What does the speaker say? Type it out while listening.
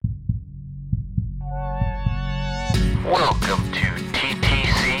Welcome to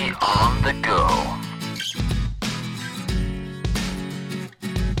TTC On the Go.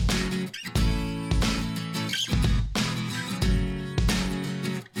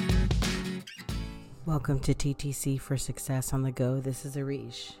 Welcome to TTC for Success on the Go. This is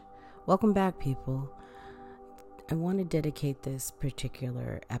Erishe. Welcome back, people. I want to dedicate this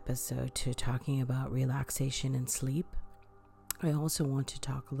particular episode to talking about relaxation and sleep. I also want to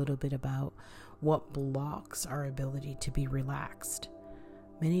talk a little bit about what blocks our ability to be relaxed.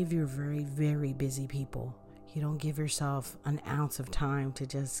 Many of you are very, very busy people. You don't give yourself an ounce of time to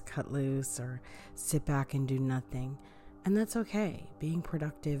just cut loose or sit back and do nothing. And that's okay. Being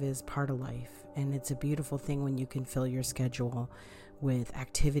productive is part of life. And it's a beautiful thing when you can fill your schedule with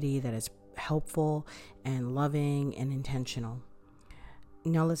activity that is helpful and loving and intentional.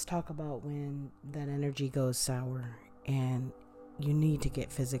 Now let's talk about when that energy goes sour and you need to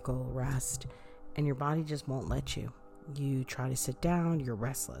get physical rest and your body just won't let you. You try to sit down, you're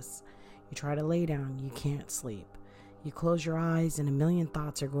restless. You try to lay down, you can't sleep. You close your eyes and a million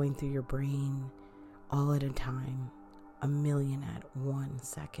thoughts are going through your brain all at a time. 1,000,000 at 1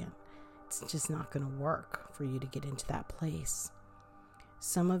 second. It's just not going to work for you to get into that place.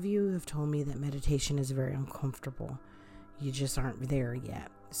 Some of you have told me that meditation is very uncomfortable. You just aren't there yet.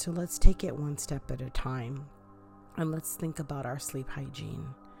 So let's take it one step at a time. And let's think about our sleep hygiene.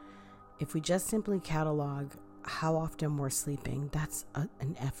 If we just simply catalog how often we're sleeping, that's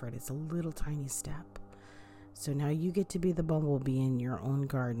an effort. It's a little tiny step. So now you get to be the bumblebee in your own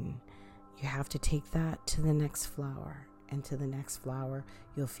garden. You have to take that to the next flower. And to the next flower,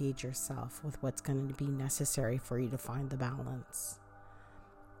 you'll feed yourself with what's going to be necessary for you to find the balance.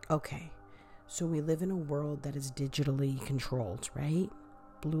 Okay, so we live in a world that is digitally controlled, right?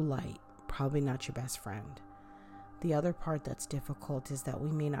 Blue light, probably not your best friend. The other part that's difficult is that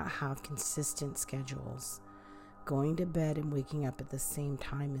we may not have consistent schedules. Going to bed and waking up at the same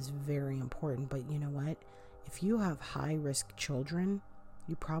time is very important, but you know what? If you have high-risk children,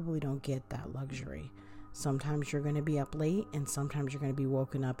 you probably don't get that luxury. Sometimes you're going to be up late and sometimes you're going to be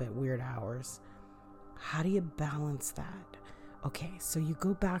woken up at weird hours. How do you balance that? Okay, so you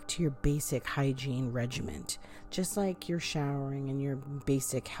go back to your basic hygiene regimen, just like your showering and your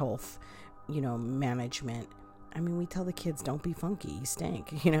basic health, management. I mean, we tell the kids, don't be funky, you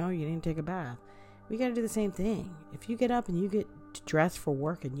stink, you didn't take a bath. We got to do the same thing. If you get up and you get dressed for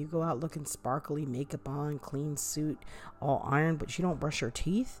work and you go out looking sparkly, makeup on, clean suit, all ironed, but you don't brush your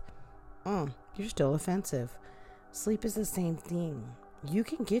teeth, you're still offensive. Sleep is the same thing. You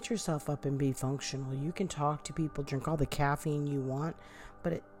can get yourself up and be functional. You can talk to people, drink all the caffeine you want,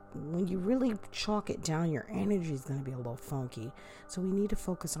 but when you really chalk it down, your energy is going to be a little funky. So we need to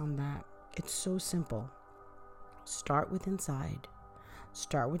focus on that. It's so simple. Start with inside.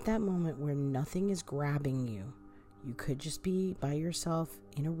 Start with that moment where nothing is grabbing you. You could just be by yourself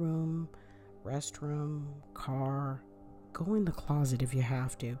in a room, restroom, car. Go in the closet if you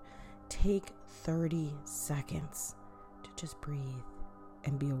have to. Take 30 seconds to just breathe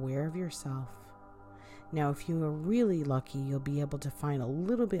and be aware of yourself. Now, if you are really lucky, you'll be able to find a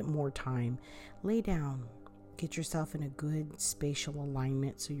little bit more time. Lay down. Get yourself in a good spatial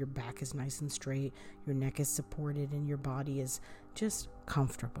alignment so your back is nice and straight, your neck is supported, and your body is just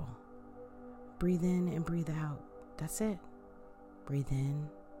comfortable. Breathe in and breathe out. That's it. Breathe in,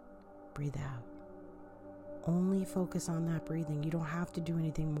 breathe out. Only focus on that breathing. You don't have to do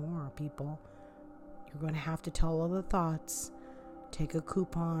anything more, people. You're going to have to tell all the thoughts. Take a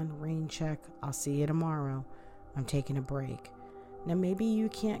coupon, rain check. I'll see you tomorrow. I'm taking a break. Now, maybe you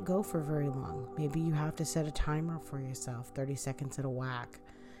can't go for very long. Maybe you have to set a timer for yourself, 30 seconds at a whack,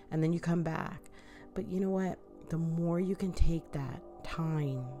 and then you come back. But you know what? The more you can take that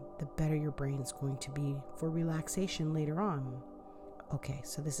time, the better your brain's going to be for relaxation later on. Okay,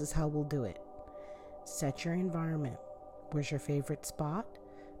 so this is how we'll do it. Set your environment. Where's your favorite spot?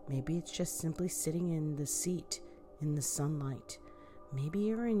 Maybe it's just simply sitting in the seat in the sunlight. Maybe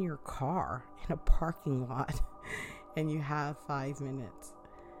you're in your car in a parking lot and you have 5 minutes.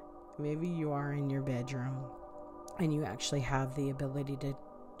 Maybe you are in your bedroom and you actually have the ability to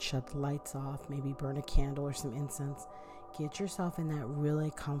shut the lights off, maybe burn a candle or some incense. Get yourself in that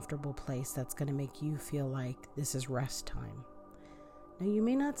really comfortable place that's going to make you feel like this is rest time. Now, you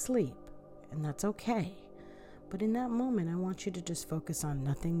may not sleep, and that's okay. But in that moment, I want you to just focus on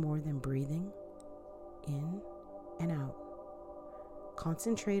nothing more than breathing in and out.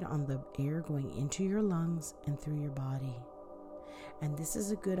 Concentrate on the air going into your lungs and through your body. And this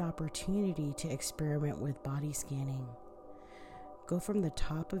is a good opportunity to experiment with body scanning. Go from the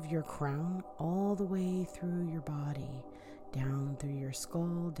top of your crown all the way through your body, down through your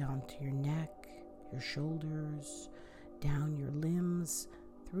skull, down to your neck, your shoulders, down your limbs,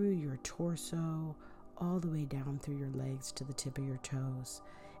 through your torso, all the way down through your legs to the tip of your toes.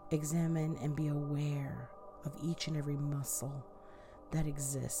 Examine and be aware of each and every muscle that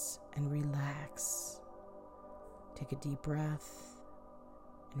exists and relax. Take a deep breath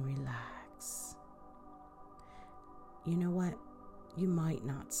and relax. You know what? You might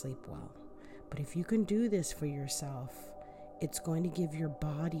not sleep well, but if you can do this for yourself, it's going to give your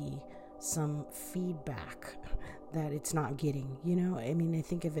body some feedback that it's not getting. I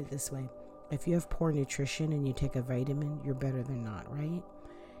think of it this way. If you have poor nutrition and you take a vitamin, you're better than not, right?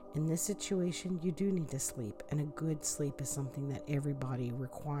 In this situation, you do need to sleep, and a good sleep is something that everybody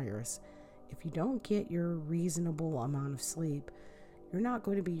requires. If you don't get your reasonable amount of sleep, you're not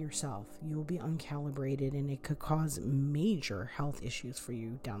going to be yourself. You will be uncalibrated, and it could cause major health issues for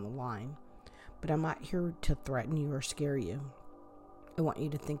you down the line. But I'm not here to threaten you or scare you. I want you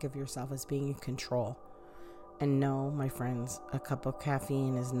to think of yourself as being in control. And no, my friends, a cup of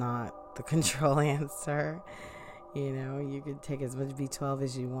caffeine is not the control answer. You can take as much B12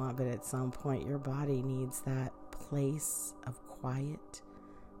 as you want, but at some point your body needs that place of quiet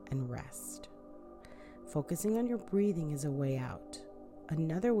and rest. Focusing on your breathing is a way out.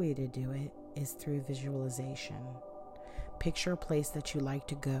 Another way to do it is through visualization. Picture a place that you like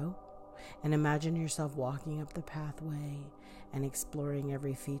to go and imagine yourself walking up the pathway and exploring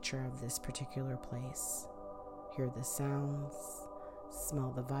every feature of this particular place. Hear the sounds,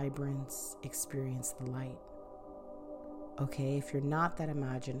 smell the vibrance, experience the light. Okay, if you're not that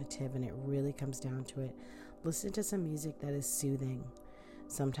imaginative and it really comes down to it, listen to some music that is soothing.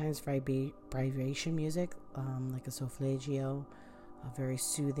 Sometimes vibration music, like a solfeggio, a very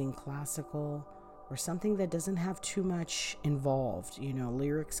soothing classical, or something that doesn't have too much involved.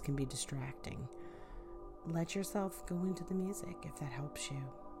 Lyrics can be distracting. Let yourself go into the music if that helps you.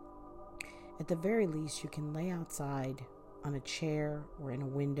 At the very least, you can lay outside on a chair or in a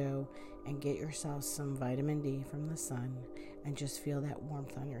window and get yourself some vitamin D from the sun and just feel that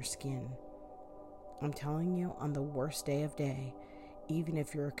warmth on your skin. I'm telling you, on the worst day of day, even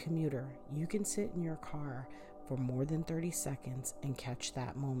if you're a commuter, you can sit in your car for more than 30 seconds and catch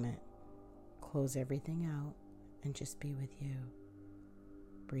that moment. Close everything out and just be with you.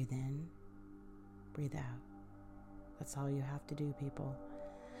 Breathe in, breathe out. That's all you have to do, people.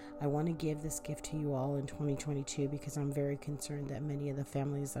 I want to give this gift to you all in 2022 because I'm very concerned that many of the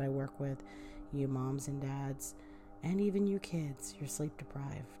families that I work with, you moms and dads, and even you kids, you're sleep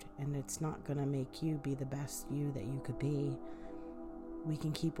deprived, and it's not going to make you be the best you that you could be. We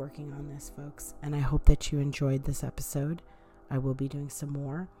can keep working on this, folks, and I hope that you enjoyed this episode. I will be doing some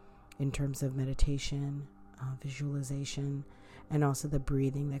more in terms of meditation, visualization, and also the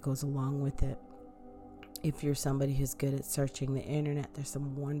breathing that goes along with it. If you're somebody who's good at searching the internet, there's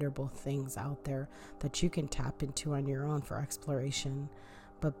some wonderful things out there that you can tap into on your own for exploration.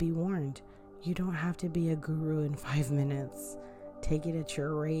 But be warned, you don't have to be a guru in 5 minutes. Take it at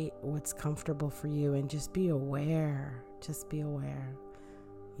your rate, what's comfortable for you, and just be aware. Just be aware.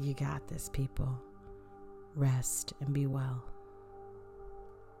 You got this, people. Rest and be well.